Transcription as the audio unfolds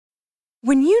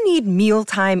When you need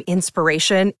mealtime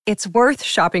inspiration, it's worth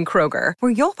shopping Kroger,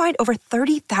 where you'll find over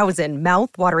 30,000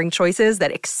 mouth-watering choices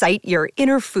that excite your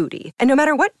inner foodie. And no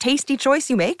matter what tasty choice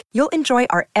you make, you'll enjoy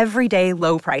our everyday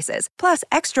low prices, plus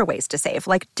extra ways to save,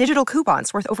 like digital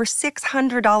coupons worth over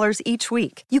 $600 each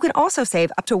week. You can also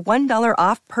save up to $1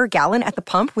 off per gallon at the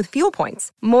pump with fuel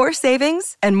points. More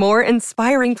savings and more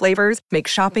inspiring flavors make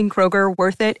shopping Kroger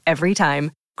worth it every time.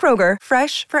 Kroger,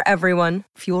 fresh for everyone.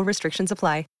 Fuel restrictions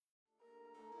apply.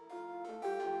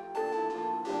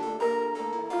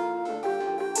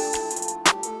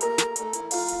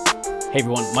 Hey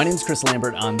everyone, my name is Chris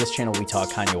Lambert. On this channel, we talk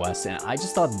Kanye West, and I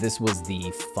just thought this was the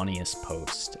funniest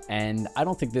post. And I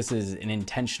don't think this is an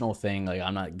intentional thing. Like,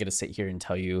 I'm not gonna sit here and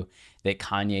tell you that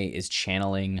Kanye is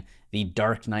channeling the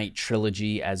Dark Knight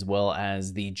trilogy as well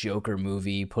as the Joker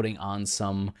movie, putting on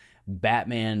some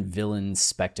Batman villain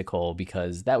spectacle,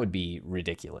 because that would be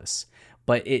ridiculous.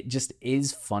 But it just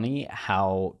is funny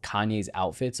how Kanye's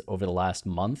outfits over the last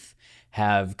month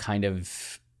have kind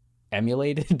of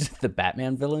emulated the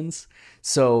Batman villains.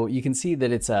 So you can see that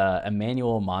it's a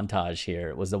manual montage here.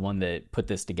 It was the one that put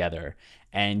this together.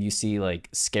 And you see like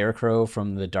Scarecrow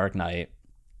from The Dark Knight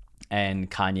and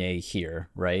Kanye here,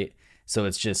 right? So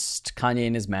it's just Kanye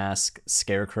in his mask,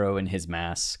 Scarecrow in his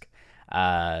mask.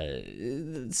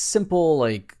 Simple,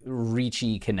 like,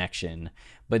 reachy connection.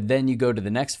 But then you go to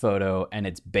the next photo and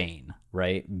it's Bane,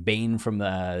 right? Bane from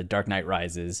the Dark Knight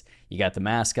Rises. You got the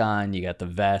mask on, you got the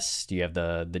vest, you have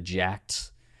the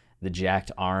jacked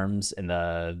arms and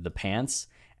the pants.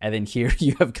 And then here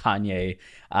you have Kanye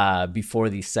before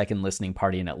the second listening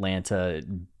party in Atlanta,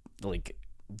 like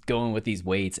going with these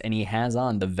weights, and he has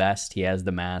on the vest, he has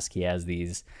the mask, he has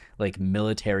these like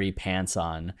military pants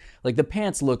on. Like the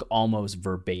pants look almost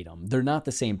verbatim. They're not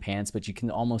the same pants, but you can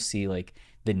almost see like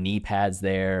the knee pads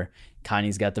there.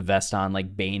 Kanye's got the vest on,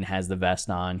 like Bane has the vest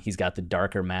on. He's got the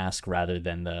darker mask rather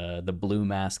than the blue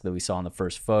mask that we saw in the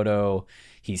first photo.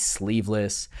 He's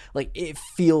sleeveless. Like, it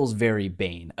feels very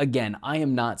Bane. Again, I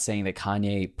am not saying that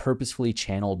Kanye purposefully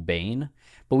channeled Bane,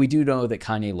 but we do know that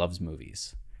Kanye loves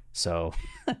movies. So,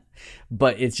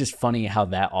 but it's just funny how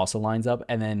that also lines up.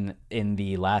 And then in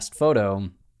the last photo,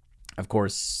 of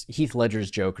course, Heath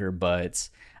Ledger's Joker, but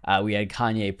we had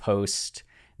Kanye post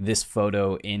this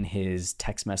photo in his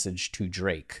text message to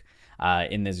Drake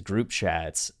in this group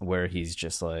chat where he's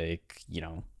just like, you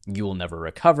know, you will never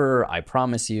recover, I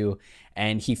promise you.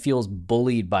 And he feels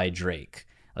bullied by Drake.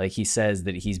 Like, he says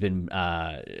that he's been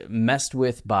messed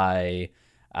with by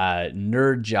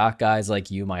nerd jock guys like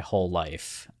you my whole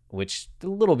life, which a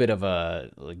little bit of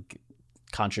a like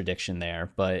contradiction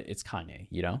there, but it's Kanye,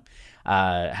 you know,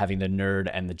 having the nerd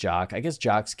and the jock. I guess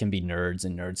jocks can be nerds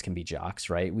and nerds can be jocks,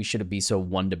 right? We shouldn't be so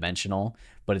one-dimensional,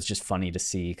 but it's just funny to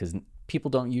see because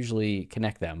people don't usually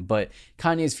connect them. But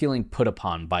Kanye is feeling put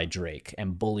upon by Drake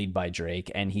and bullied by Drake,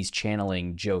 and he's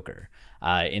channeling Joker.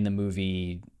 In the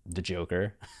movie The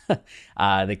Joker,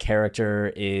 the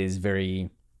character is very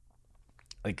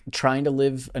like trying to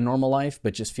live a normal life,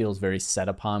 but just feels very set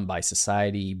upon by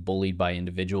society, bullied by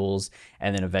individuals,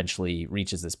 and then eventually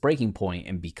reaches this breaking point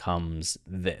and becomes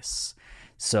this.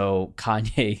 So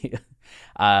Kanye,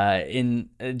 in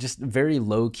just very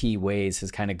low-key ways, has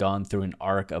kind of gone through an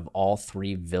arc of all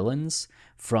three villains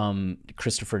from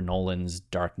Christopher Nolan's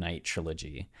Dark Knight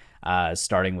trilogy,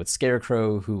 starting with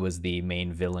Scarecrow, who was the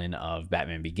main villain of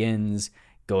Batman Begins,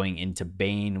 going into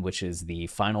Bane, which is the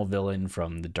final villain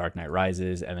from The Dark Knight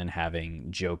Rises, and then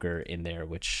having Joker in there,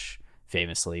 which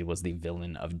famously was the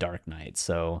villain of Dark Knight.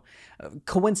 So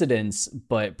coincidence,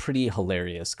 but pretty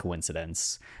hilarious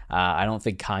coincidence. I don't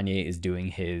think Kanye is doing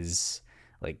his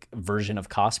like version of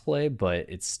cosplay, but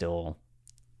it's still,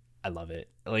 I love it.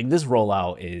 Like, this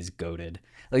rollout is goated.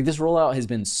 Like, this rollout has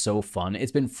been so fun.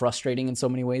 It's been frustrating in so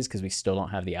many ways because we still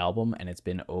don't have the album and it's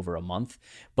been over a month,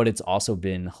 but it's also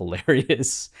been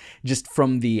hilarious just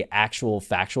from the actual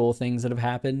factual things that have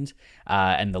happened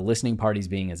and the listening parties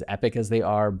being as epic as they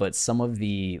are, but some of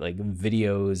the like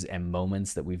videos and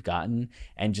moments that we've gotten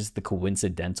and just the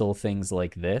coincidental things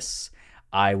like this,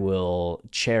 I will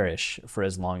cherish for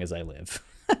as long as I live.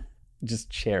 Just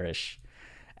cherish.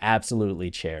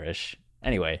 Absolutely cherish.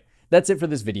 Anyway, that's it for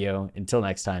this video. Until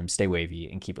next time, stay wavy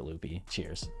and keep it loopy.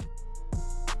 Cheers.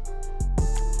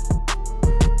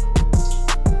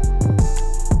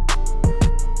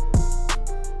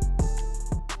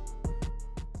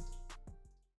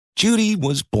 Judy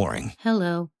was boring.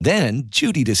 Hello. Then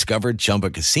Judy discovered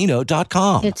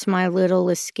ChumbaCasino.com. It's my little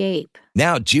escape.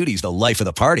 Now Judy's the life of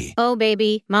the party. Oh,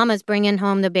 baby, mama's bringing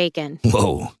home the bacon.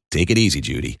 Whoa, take it easy,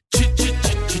 Judy.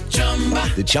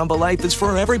 The Chumba life is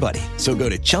for everybody. So go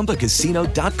to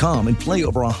ChumbaCasino.com and play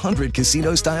over 100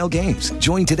 casino-style games.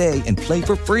 Join today and play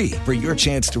for free for your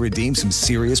chance to redeem some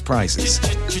serious prizes.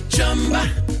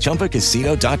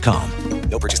 ChumbaCasino.com.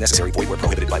 No purchase necessary. Void where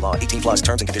prohibited by law. 18+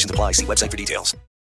 terms and conditions apply. See website for details.